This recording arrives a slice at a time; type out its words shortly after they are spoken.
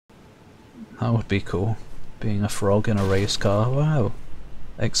That would be cool. Being a frog in a race car. Wow.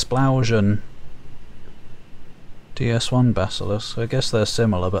 Explosion. DS1 Basilisk. I guess they're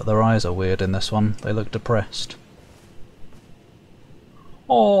similar, but their eyes are weird in this one. They look depressed.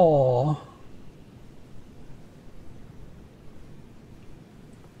 Oh.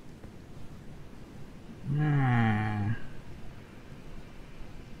 And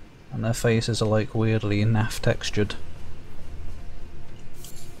their faces are like weirdly naff textured.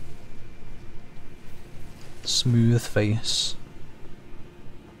 Smooth face.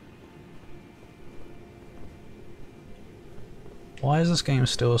 Why is this game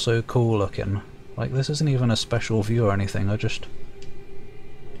still so cool looking? Like, this isn't even a special view or anything, I just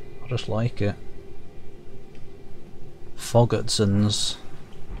like it. Foggertsons.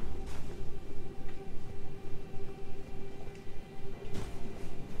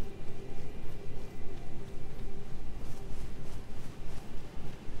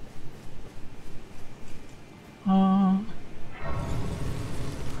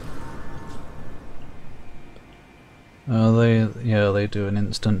 They do an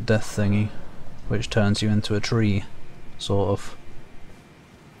instant death thingy, which turns you into a tree, sort of.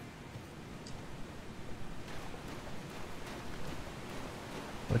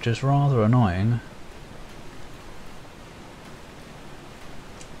 Which is rather annoying.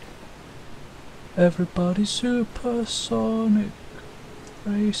 Everybody supersonic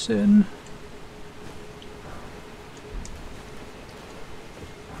racing.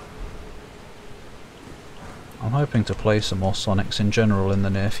 I'm hoping to play some more Sonics in general in the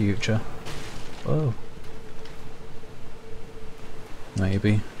near future. Oh.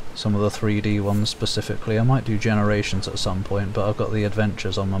 Maybe. Some of the 3D ones specifically. I might do Generations at some point, but I've got the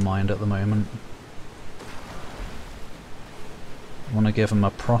Adventures on my mind at the moment. I want to give them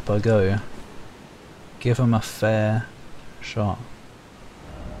a proper go. Give them a fair shot.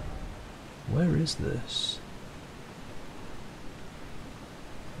 Where is this?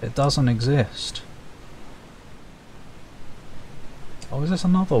 It doesn't exist. Oh, is this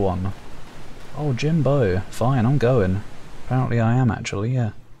another one? Oh, Jimbo. Fine, I'm going. Apparently I am actually,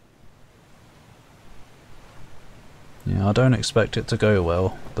 yeah. Yeah, I don't expect it to go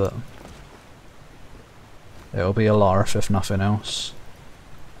well, but it'll be a larf if nothing else.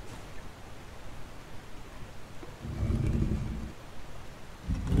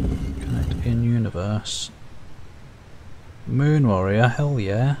 Connect in universe. Moon Warrior, hell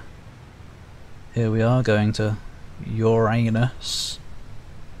yeah. Here we are going to Uranus.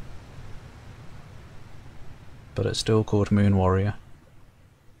 But it's still called Moon Warrior.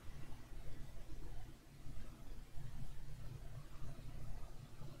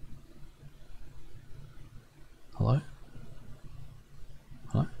 Hello?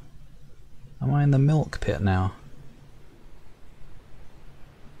 Hello? Am I in the milk pit now?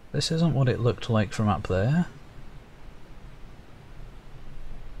 This isn't what it looked like from up there.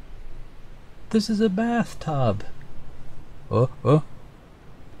 This is a bathtub. Oh, oh.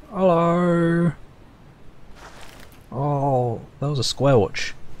 Hello. Oh, that was a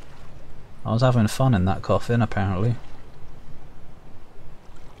squelch. I was having fun in that coffin, apparently.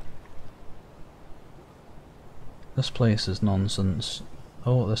 This place is nonsense.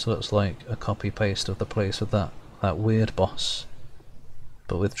 Oh, this looks like a copy-paste of the place with that weird boss.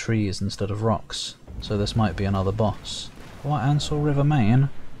 But with trees instead of rocks. So this might be another boss. What, Ansel River, Maine?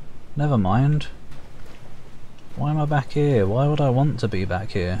 Never mind. Why am I back here? Why would I want to be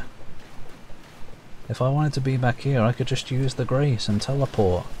back here? If I wanted to be back here, I could just use the grace and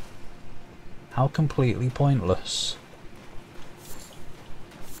teleport. How completely pointless.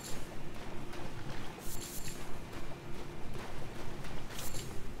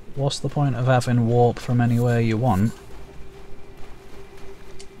 What's the point of having warp from anywhere you want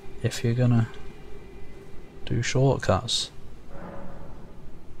if you're gonna do shortcuts?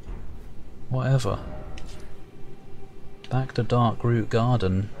 Whatever. Back to Dark Root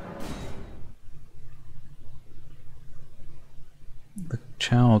Garden. The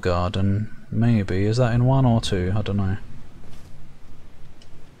Chow Garden, maybe. Is that in 1 or 2? I don't know.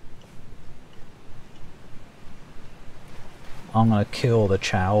 I'm gonna kill the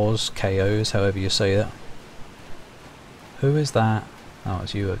Chows, KOs, however you say it. Who is that? Oh,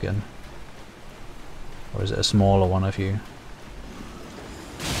 it's you again. Or is it a smaller one of you?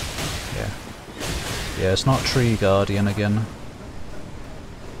 Yeah. Yeah, it's not Tree Guardian again.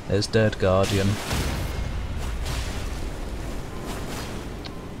 It's Dead Guardian.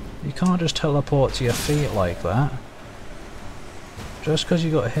 You can't just teleport to your feet like that. Just because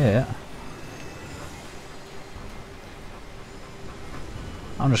you got hit.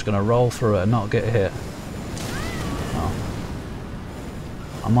 I'm just gonna roll through it and not get hit. Oh.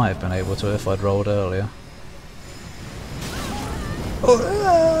 I might have been able to if I'd rolled earlier.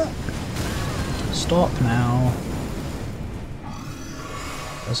 Oh, stop now.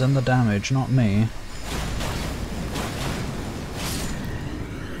 As in the damage, not me.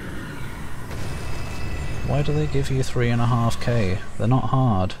 Why do they give you 3.5k? They're not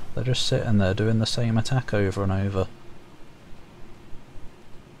hard. They're just sitting there doing the same attack over and over.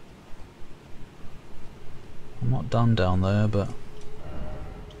 I'm not done down there, but...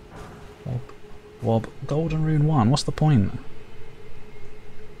 Wob. Golden Rune 1, what's the point?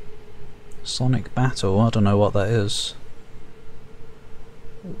 Sonic Battle, I don't know what that is.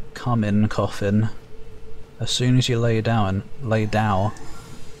 Come in, coffin. As soon as you lay down, as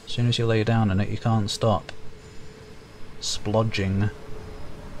soon as you lay down in it, you can't stop. Splodging.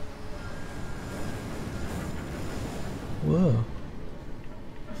 Whoa.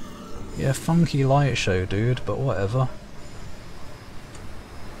 Yeah, funky light show, dude, but whatever.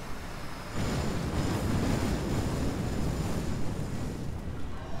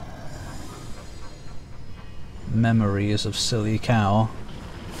 Memories of Silly Cow.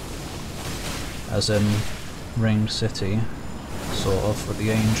 As in Ringed City, sort of, with the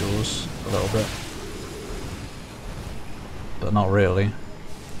angels, a little bit. But not really.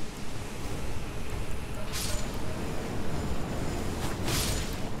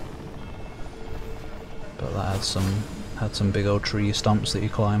 But that had some big old tree stumps that you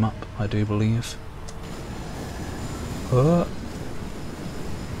climb up, I do believe. What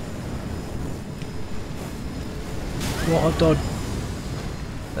a dodge!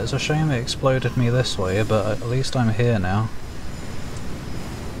 It's a shame it exploded me this way, but at least I'm here now.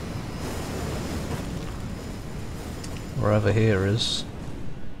 Wherever here is.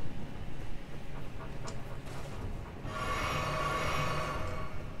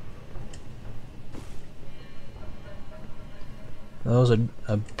 There was a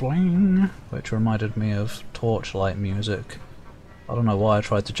bling, which reminded me of torchlight music. I don't know why I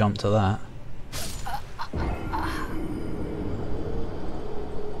tried to jump to that.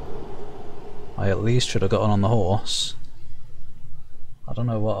 I at least should have gotten on the horse. I don't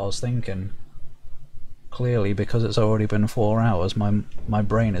know what I was thinking. Clearly, because it's already been 4 hours, my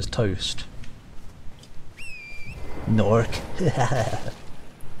brain is toast. Nork.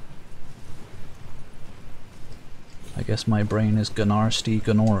 I guess my brain is Gunnarsty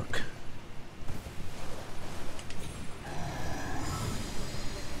Gunnork.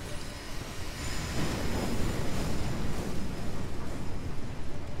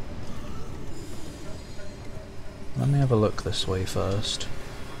 Let me have a look this way first.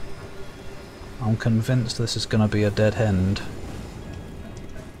 I'm convinced this is gonna be a dead end.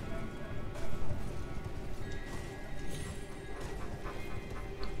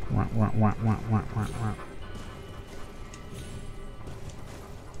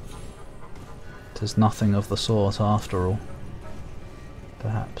 Tis nothing of the sort after all.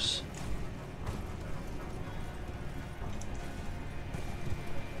 Perhaps.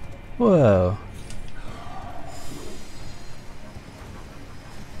 Whoa.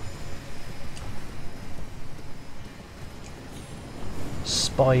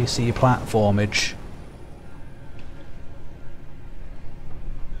 Spicy platformage.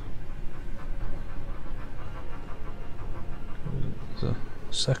 The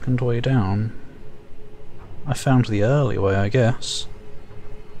second way down. I found the early way, I guess.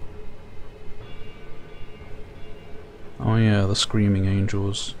 Oh yeah, the screaming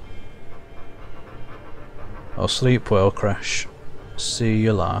angels. I'll sleep well, Crash. See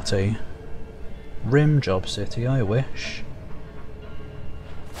you latte. Rim Job City, I wish.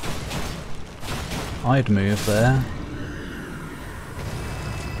 I'd move there.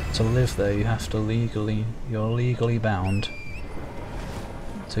 To live there you have to you're legally bound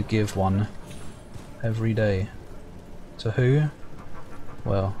to give one every day. To who?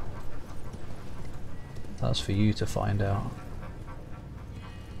 Well, that's for you to find out.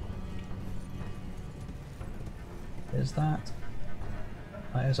 Is that?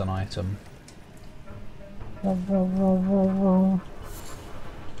 That is an item. And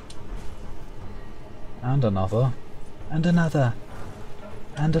another. And another.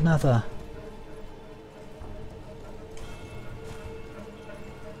 And another.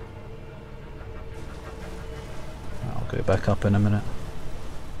 I'll go back up in a minute.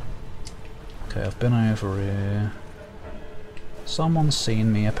 Okay, I've been over here. Someone's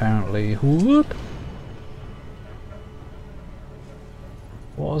seen me apparently. Whoop!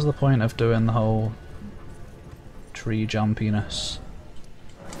 What was the point of doing the whole tree jumpiness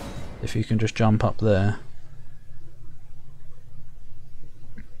if you can just jump up there?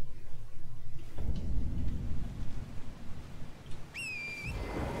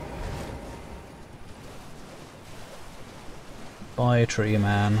 Bye, tree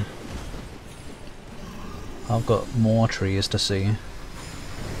man. I've got more trees to see.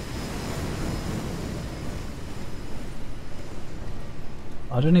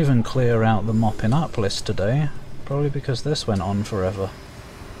 I didn't even clear out the mopping up list today, probably because this went on forever.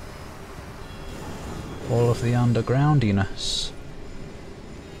 All of the undergroundiness.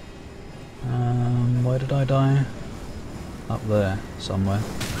 Where did I die? Up there, somewhere.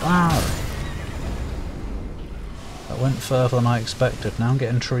 Ah! That went further than I expected. Now I'm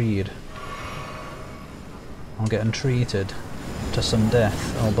getting treed. I'm getting treated to some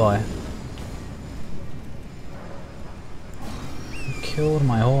death. Oh, bye. Killed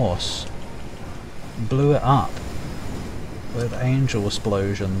my horse. Blew it up with angel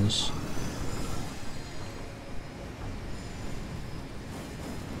explosions.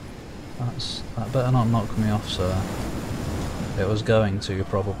 That better not knock me off, sir. It was going to,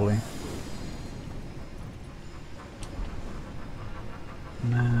 probably.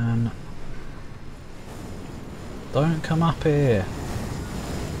 Man. Don't come up here.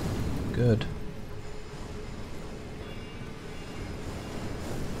 Good.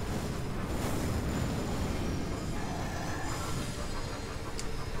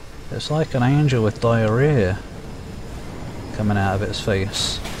 It's like an angel with diarrhea coming out of its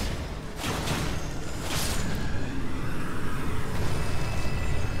face.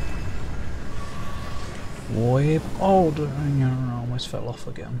 Wave. Oh, I almost fell off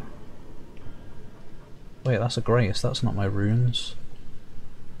again. Wait, that's a grace. That's not my runes.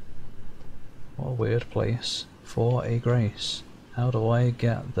 What a weird place for a grace. How do I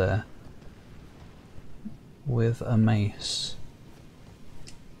get there with a mace?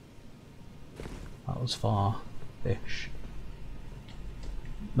 That was far-ish.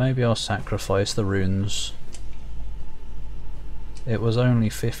 Maybe I'll sacrifice the runes. It was only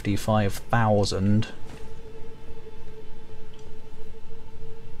 55,000.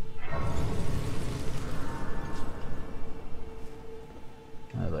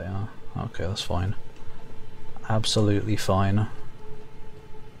 There they are. Okay, that's fine. Absolutely fine.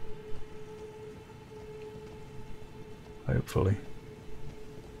 Hopefully.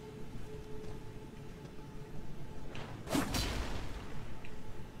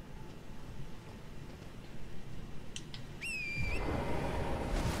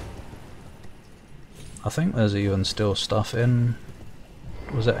 I think there's even still stuff in...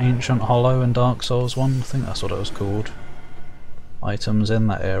 Was it Ancient Hollow in Dark Souls 1? I think that's what it was called. Items in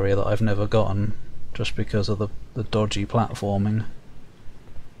that area that I've never gotten, just because of the dodgy platforming.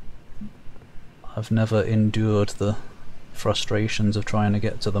 I've never endured the frustrations of trying to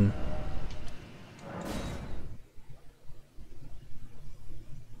get to them.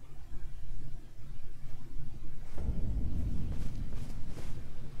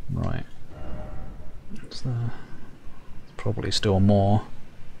 Right. Is there? Probably still more.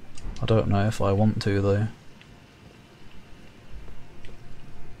 I don't know if I want to though.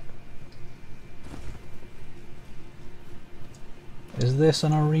 Is this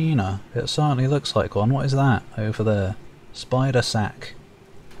an arena? It certainly looks like one. What is that over there? Spider sack.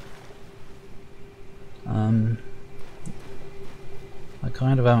 I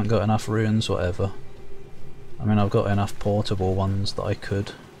kind of haven't got enough runes, whatever. I mean, I've got enough portable ones that I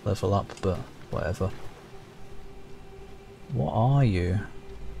could level up, but whatever. What are you?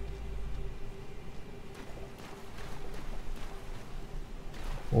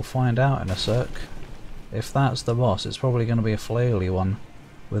 We'll find out in a sec. If that's the boss, it's probably going to be a flaily one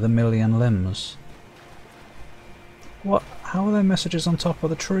with a million limbs. What? How are there messages on top of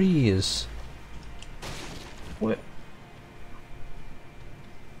the trees? What?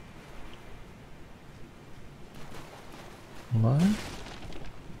 Hello?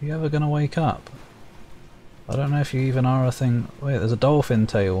 Are you ever going to wake up? I don't know if you even are a thing. Wait, there's a dolphin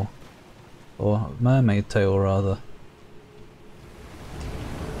tail. Or mermaid tail, rather.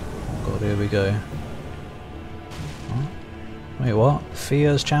 Oh god, here we go. Huh? Wait, what?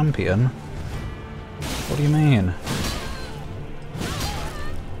 Fear's champion? What do you mean?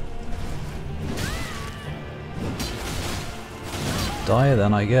 Die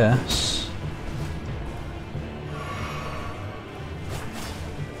then, I guess.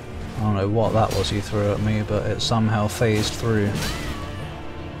 I don't know what that was he threw at me, but it somehow phased through.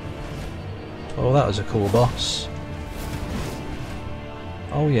 Oh, that was a cool boss.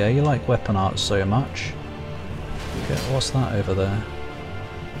 Oh yeah, you like weapon arts so much. Okay, what's that over there?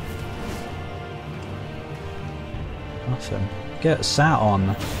 Nothing. Get sat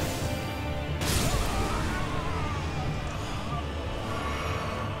on.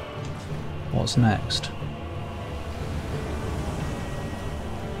 What's next?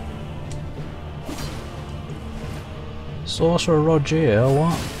 Sorcerer Roger,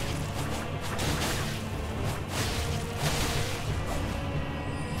 what?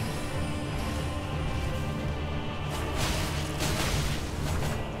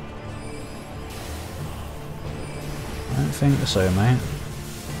 I don't think so, mate.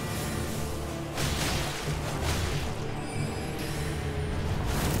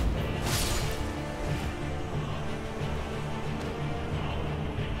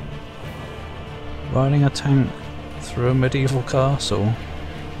 Riding a tank through a medieval castle.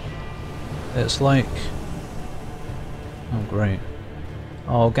 It's like... oh great.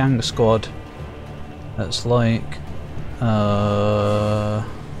 Oh, gang squad. It's like... Blood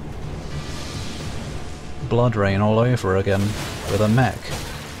Rain all over again, with a mech.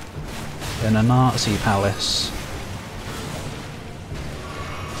 In a Nazi palace.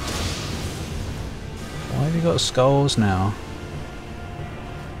 Why have you got skulls now?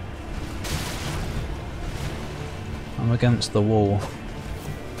 I'm against the wall.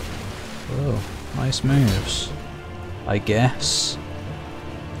 Oh, nice moves. I guess.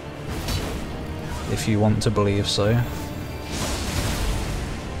 If you want to believe so.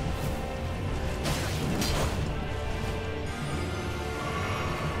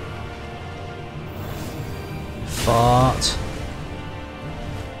 Fart.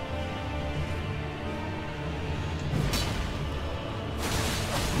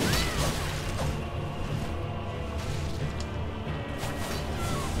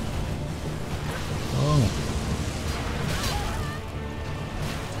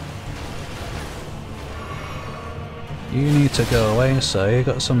 You need to go away, sir. You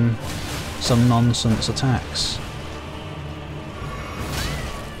got some nonsense attacks.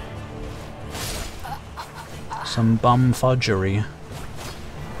 Some bum fudgery.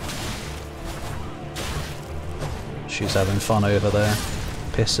 She's having fun over there,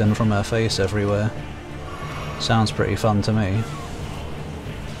 pissing from her face everywhere. Sounds pretty fun to me.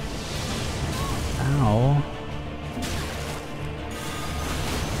 Ow.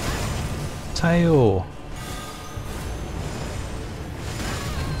 Tail.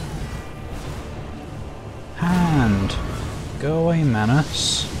 Hand. Go away,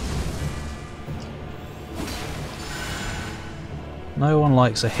 Manus. No one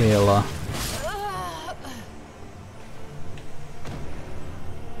likes a healer.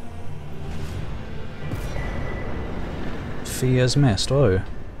 Fia's missed, oh.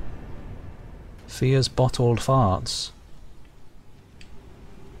 Fia's bottled farts.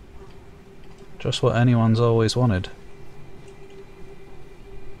 Just what anyone's always wanted.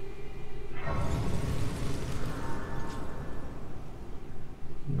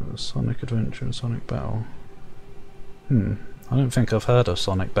 Sonic Adventure and Sonic Battle. I don't think I've heard of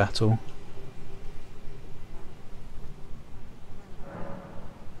Sonic Battle.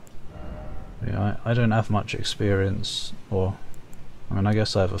 Yeah, I don't have much experience, or I mean I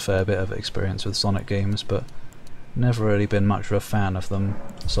guess I have a fair bit of experience with Sonic games, but never really been much of a fan of them,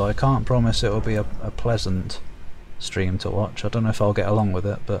 so I can't promise it will be a pleasant stream to watch. I don't know if I'll get along with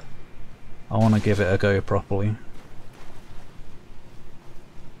it, but I want to give it a go properly.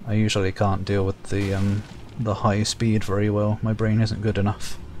 I usually can't deal with the high speed very well. My brain isn't good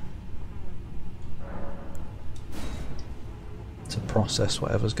enough to process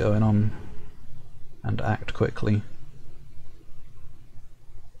whatever's going on and act quickly.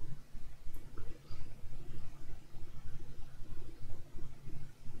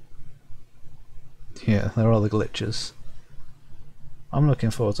 Yeah, there are the glitches. I'm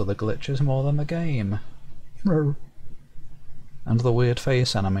looking forward to the glitches more than the game. And the weird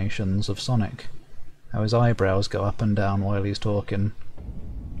face animations of Sonic. How his eyebrows go up and down while he's talking.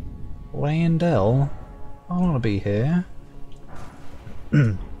 Leyndell? I want to be here.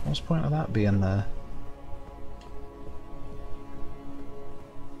 What's the point of that being there?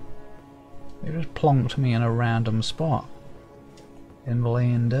 You just plonked me in a random spot. In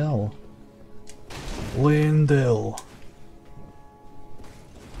Leyndell. Leyndell.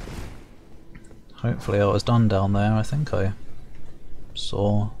 Hopefully I was done down there. I think I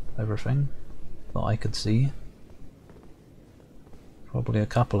saw everything that I could see. Probably a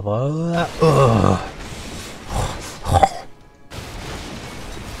couple of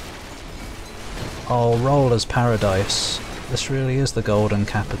oh, Roller's Paradise. This really is the Golden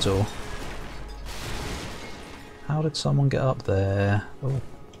Capital. How did someone get up there? Oh.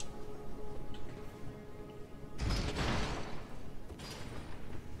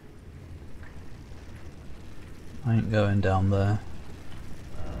 I ain't going down there.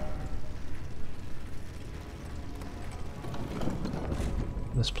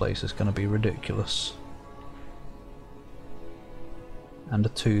 This place is going to be ridiculous. And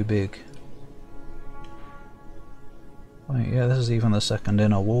too big. Wait, yeah, this is even the second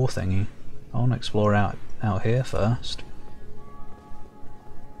inner wall thingy. I want to explore out here first.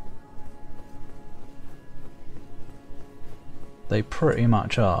 They pretty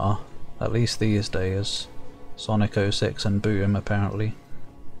much are, at least these days. Sonic 06 and Boom, apparently.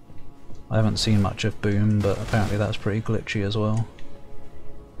 I haven't seen much of Boom, but apparently that's pretty glitchy as well.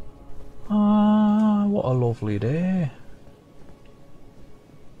 Ah, what a lovely day.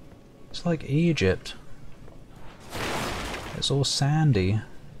 It's like Egypt. It's all sandy.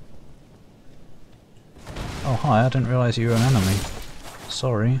 Oh hi, I didn't realise you were an enemy.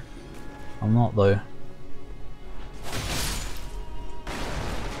 Sorry. I'm not though.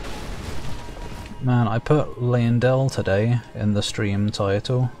 Man, I put Leyndell today in the stream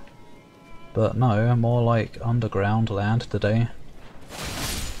title. But no, more like Underground Land today.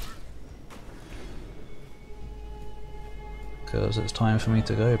 Because it's time for me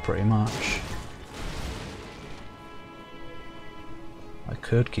to go pretty much. I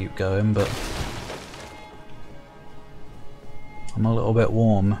could keep going, but I'm a little bit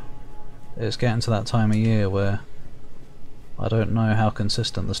warm. It's getting to that time of year where I don't know how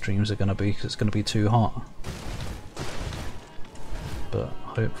consistent the streams are going to be because it's going to be too hot. But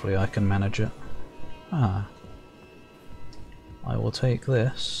hopefully I can manage it. Ah. I will take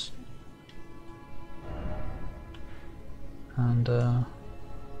this. And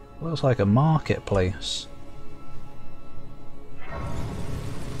looks like a marketplace.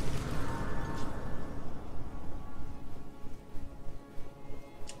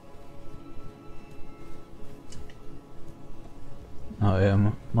 Oh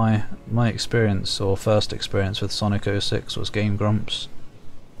yeah, my experience, or first experience with Sonic 06 was Game Grumps.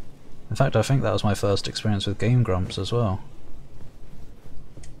 In fact, I think that was my first experience with Game Grumps as well.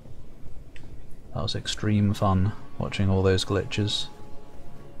 That was extreme fun, watching all those glitches.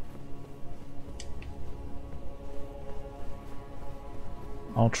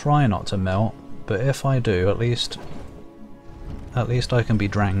 I'll try not to melt, but if I do, at least I can be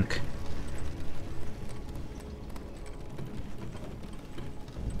drank.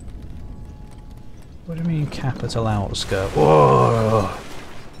 What do you mean capital outskirt? Whoa!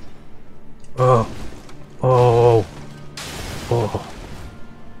 Oh! Oh! Oh!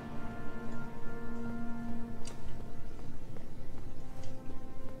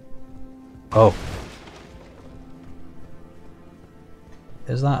 Oh!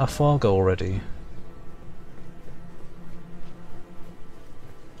 Is that a fog already?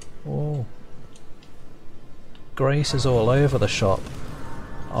 Oh! Grace is all over the shop.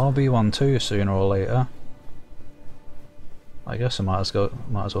 I'll be one too sooner or later. I guess I might as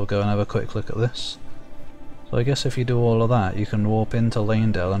well go and have a quick look at this. So I guess if you do all of that, you can warp into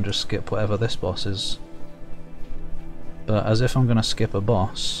Leyndell and just skip whatever this boss is. But as if I'm gonna skip a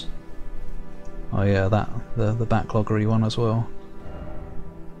boss. Oh yeah, the backloggery one as well.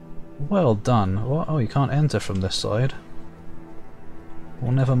 Well done. What? Oh, you can't enter from this side.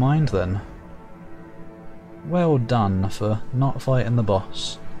 Well, never mind then. Well done for not fighting the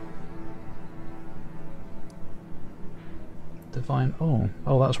boss. Divine... oh,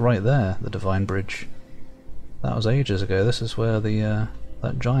 that's right there, the Divine Bridge. That was ages ago. This is where the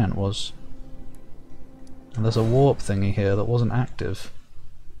that giant was. And there's a warp thingy here that wasn't active.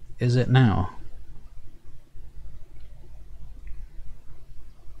 Is it now?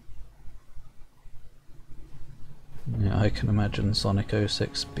 Yeah, I can imagine Sonic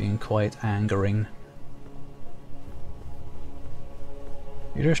 06 being quite angering.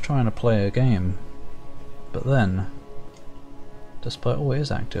 You're just trying to play a game, but then, despite it is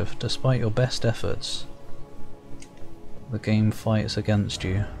active, despite your best efforts, the game fights against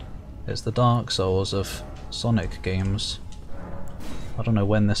you. It's the Dark Souls of Sonic games. I don't know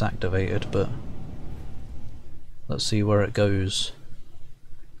when this activated, but let's see where it goes.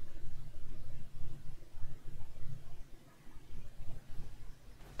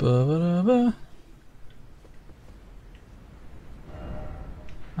 Ba-ba-da-ba.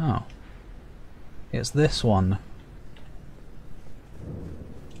 Oh. It's this one.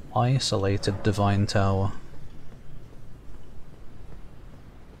 Isolated Divine Tower.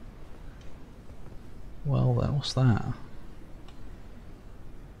 Well then, what's that?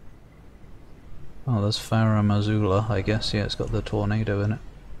 Oh, there's Farah Mazula, I guess. Yeah, it's got the tornado in it.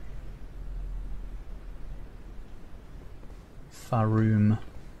 Farum.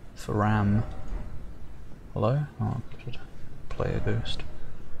 Faram. Hello? Oh, I should play a ghost.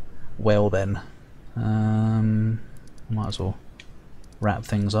 Well then, might as well wrap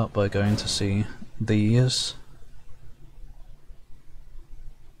things up by going to see these.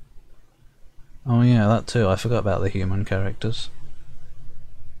 Oh yeah, that too, I forgot about the human characters.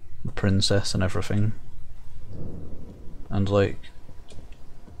 The princess and everything. and like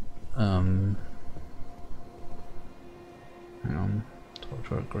hang on,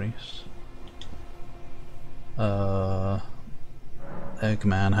 torture Greece.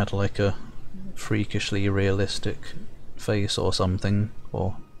 Eggman had like a freakishly realistic face or something,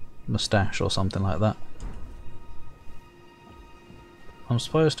 or moustache or something like that. I'm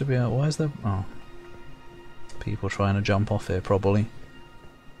supposed to be out. Why is there? Oh, people trying to jump off here probably.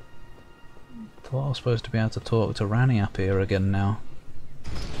 Thought I was supposed to be able to talk to Rani up here again now.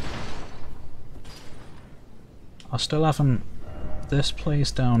 I still haven't. This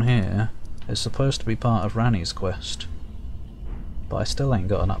place down here is supposed to be part of Rani's quest, but I still ain't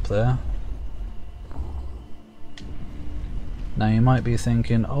gotten up there. Now you might be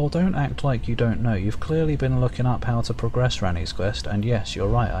thinking, oh, don't act like you don't know. You've clearly been looking up how to progress Rani's quest, and yes, you're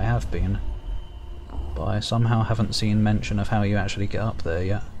right, I have been. But I somehow haven't seen mention of how you actually get up there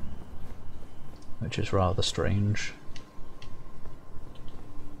yet, which is rather strange.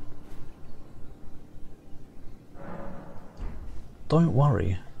 Don't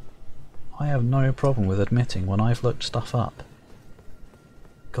worry, I have no problem with admitting when I've looked stuff up.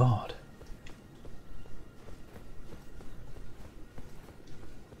 God.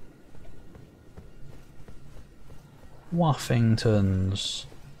 Waffingtons.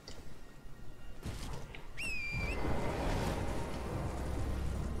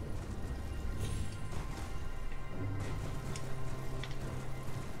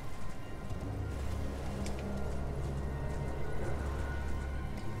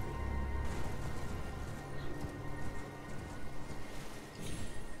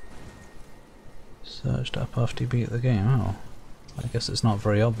 Searched up after you beat the game. Oh, I guess it's not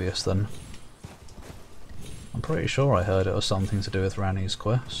very obvious then. I'm pretty sure I heard it was something to do with Rani's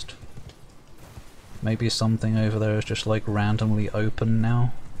quest. Maybe something over there is just like randomly open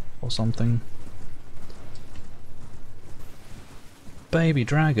now, or something. Baby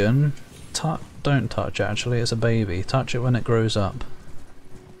dragon? Don't touch actually, it's a baby. Touch it when it grows up.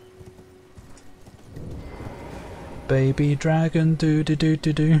 Baby dragon do do do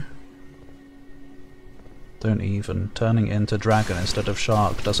do do. Don't even. Turning it into dragon instead of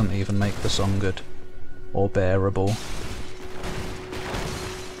shark doesn't even make the song good. Or bearable.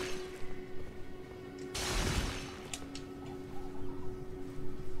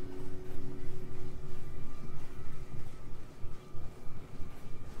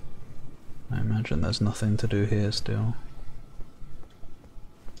 I imagine there's nothing to do here still.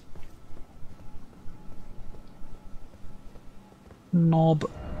 Knob.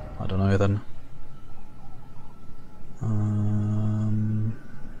 I don't know then.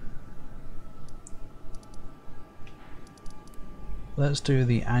 Let's do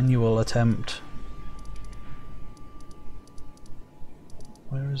the annual attempt.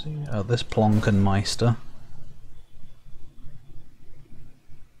 Where is he? Oh, this Plonkenmeister.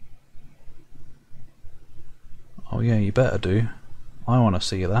 Oh yeah, you better do. I want to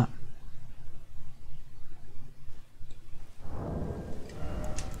see that.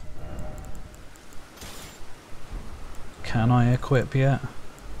 Can I equip yet?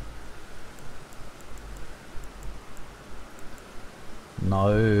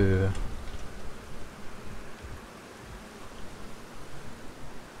 No.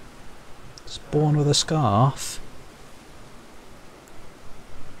 It's born with a scarf.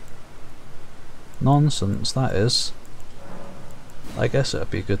 Nonsense, that is. I guess it'd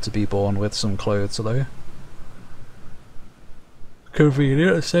be good to be born with some clothes though.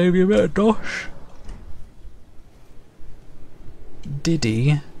 Convenient, save you a bit of dosh.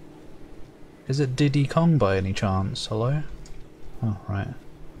 Diddy? Is it Diddy Kong by any chance? Hello? Oh, right.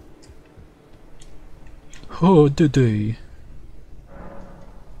 Oh, Diddy.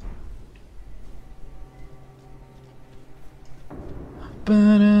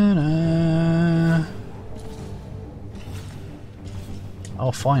 Ba-da-da.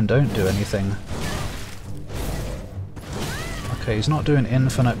 Oh, fine, don't do anything. Okay, he's not doing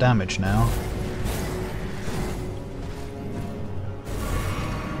infinite damage now.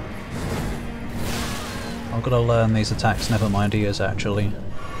 I've got to learn these attacks, never mind he is actually.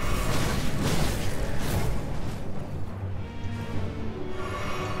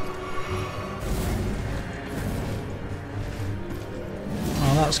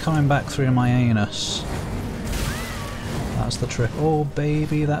 Oh, that's coming back through my anus. That's the triple. Oh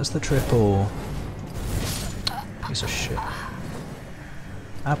baby, that's the triple. Piece of shit.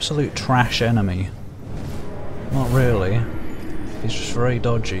 Absolute trash enemy. Not really. He's just very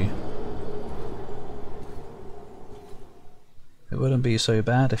dodgy. It wouldn't be so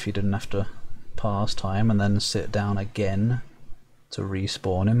bad if you didn't have to pass time and then sit down again to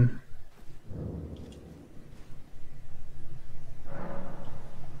respawn him.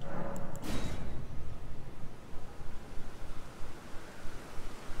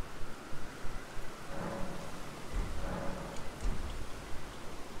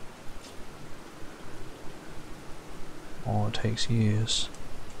 or it takes years.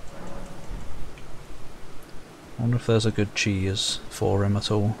 I wonder if there's a good cheese for him at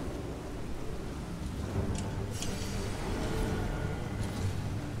all.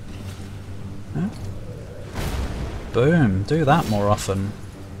 Yeah. Boom! Do that more often.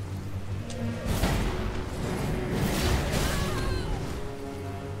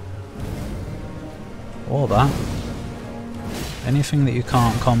 Or that. Anything that you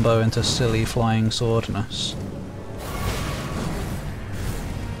can't combo into silly flying swordness.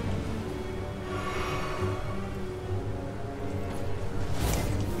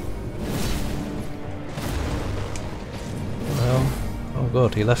 Well, oh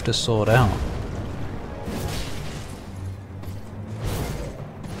god, he left his sword out.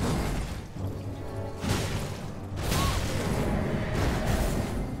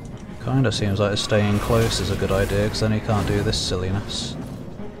 Kinda seems like staying close is a good idea, because then he can't do this silliness.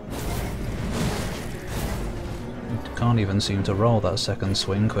 He can't even seem to roll that second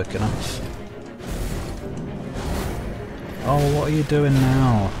swing quick enough. Oh, what are you doing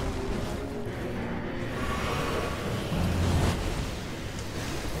now?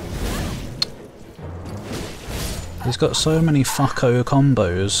 He's got so many fucko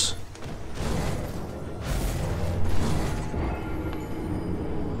combos.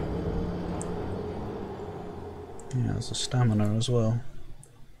 Yeah, there's a stamina as well.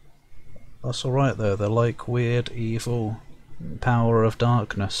 That's alright though, they're like weird, evil, power of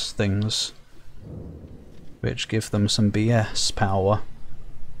darkness things, which give them some BS power.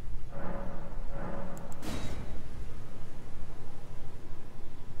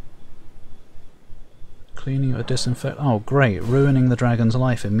 Cleaning or disinfect. Oh great, ruining the dragon's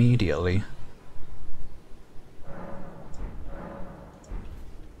life immediately.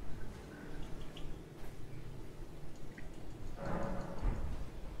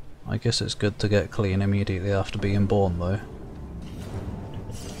 I guess it's good to get clean immediately after being born though.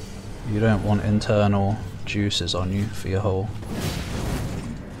 You don't want internal juices on you for your whole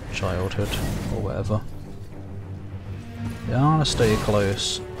childhood or whatever. Yeah, I want to stay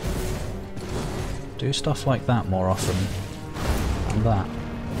close. Do stuff like that more often. And that.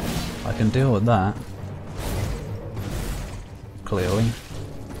 I can deal with that. Clearly.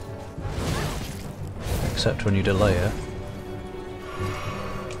 Except when you delay it.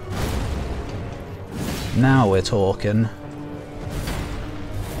 Now we're talking.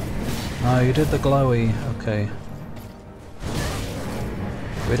 Oh, you did the glowy. Okay.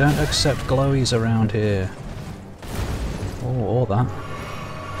 We don't accept glowies around here. Oh, or that.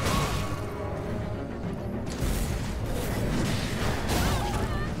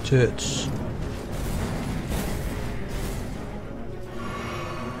 Tits.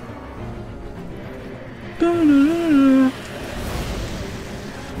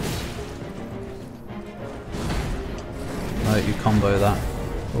 Right, you combo that.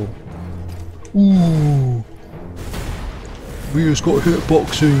 Oh. Ooh. We just got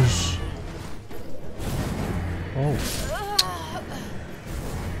hitboxes. Oh.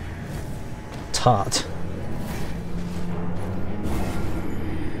 Tart.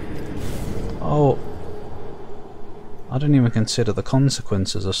 Oh. I didn't even consider the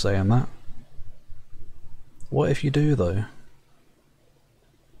consequences of saying that. What if you do though?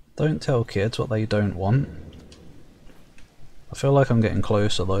 Don't tell kids what they don't want. I feel like I'm getting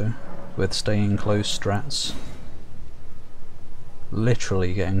closer though, with staying close strats.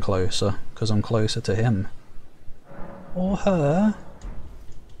 Literally getting closer, because I'm closer to him. Or her.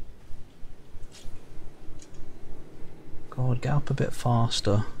 God, get up a bit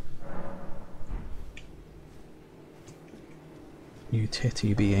faster. You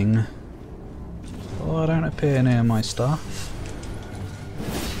titty being. Oh, don't appear near my stuff.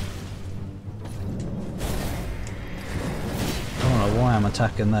 I don't know why I'm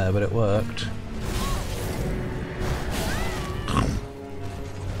attacking there, but it worked.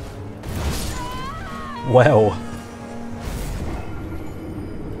 Well.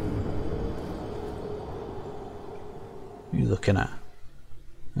 What are you looking at?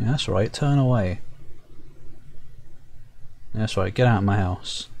 Yeah, that's right, turn away. Yeah, that's right, get out of my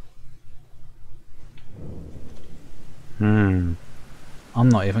house. I'm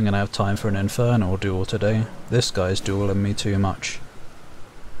not even going to have time for an infernal duel today. This guy's dueling me too much.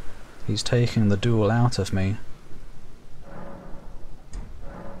 He's taking the duel out of me.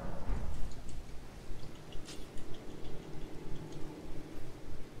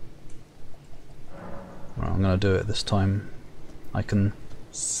 Well, I'm going to do it this time. I can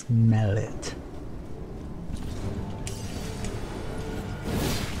smell it.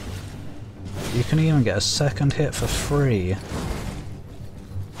 You can even get a second hit for free.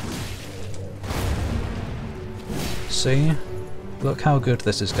 See? Look how good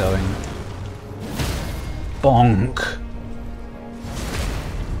this is going. Bonk!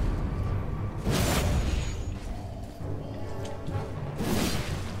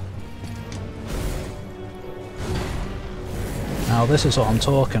 Now this is what I'm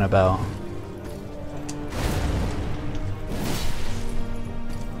talking about.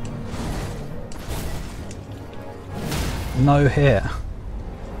 No hit.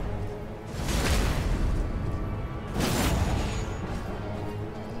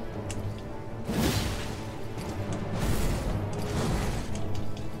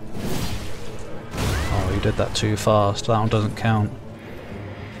 Oh, you did that too fast. That one doesn't count.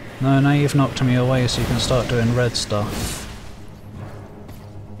 No, now you've knocked me away so you can start doing red stuff.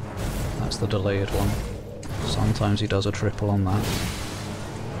 That's the delayed one. Sometimes he does a triple on that.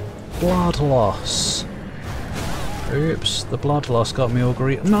 Blood loss. Oops, the blood loss got me all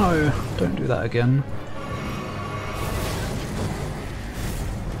green. No! Don't do that again.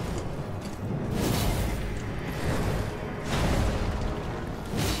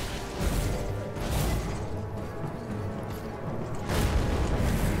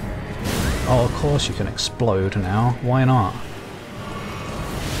 Oh, of course you can explode now. Why not?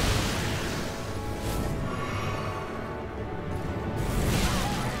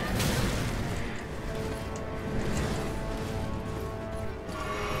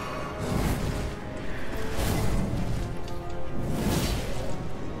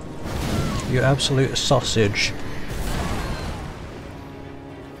 You absolute sausage.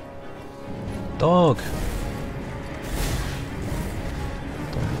 Dog.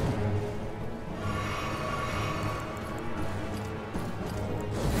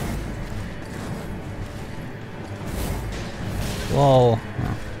 Lol. Oh.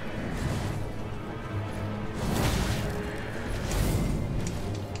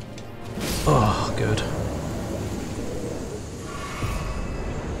 Oh, good.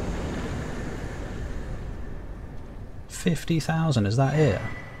 $50,000, is that it?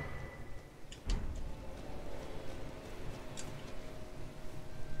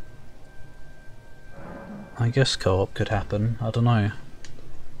 I guess co-op could happen, I don't know.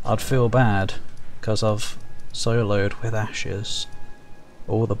 I'd feel bad, because I've soloed with Ashes.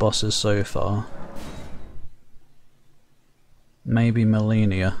 All the bosses so far. Maybe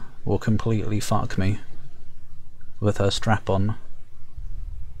Melania will completely fuck me with her strap-on.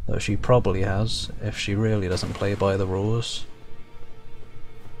 Though she probably has, if she really doesn't play by the rules.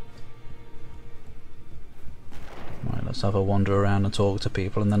 Right, let's have a wander around and talk to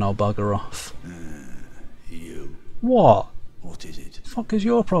people and then I'll bugger off. You. What? What is it? The fuck is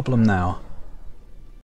your problem now?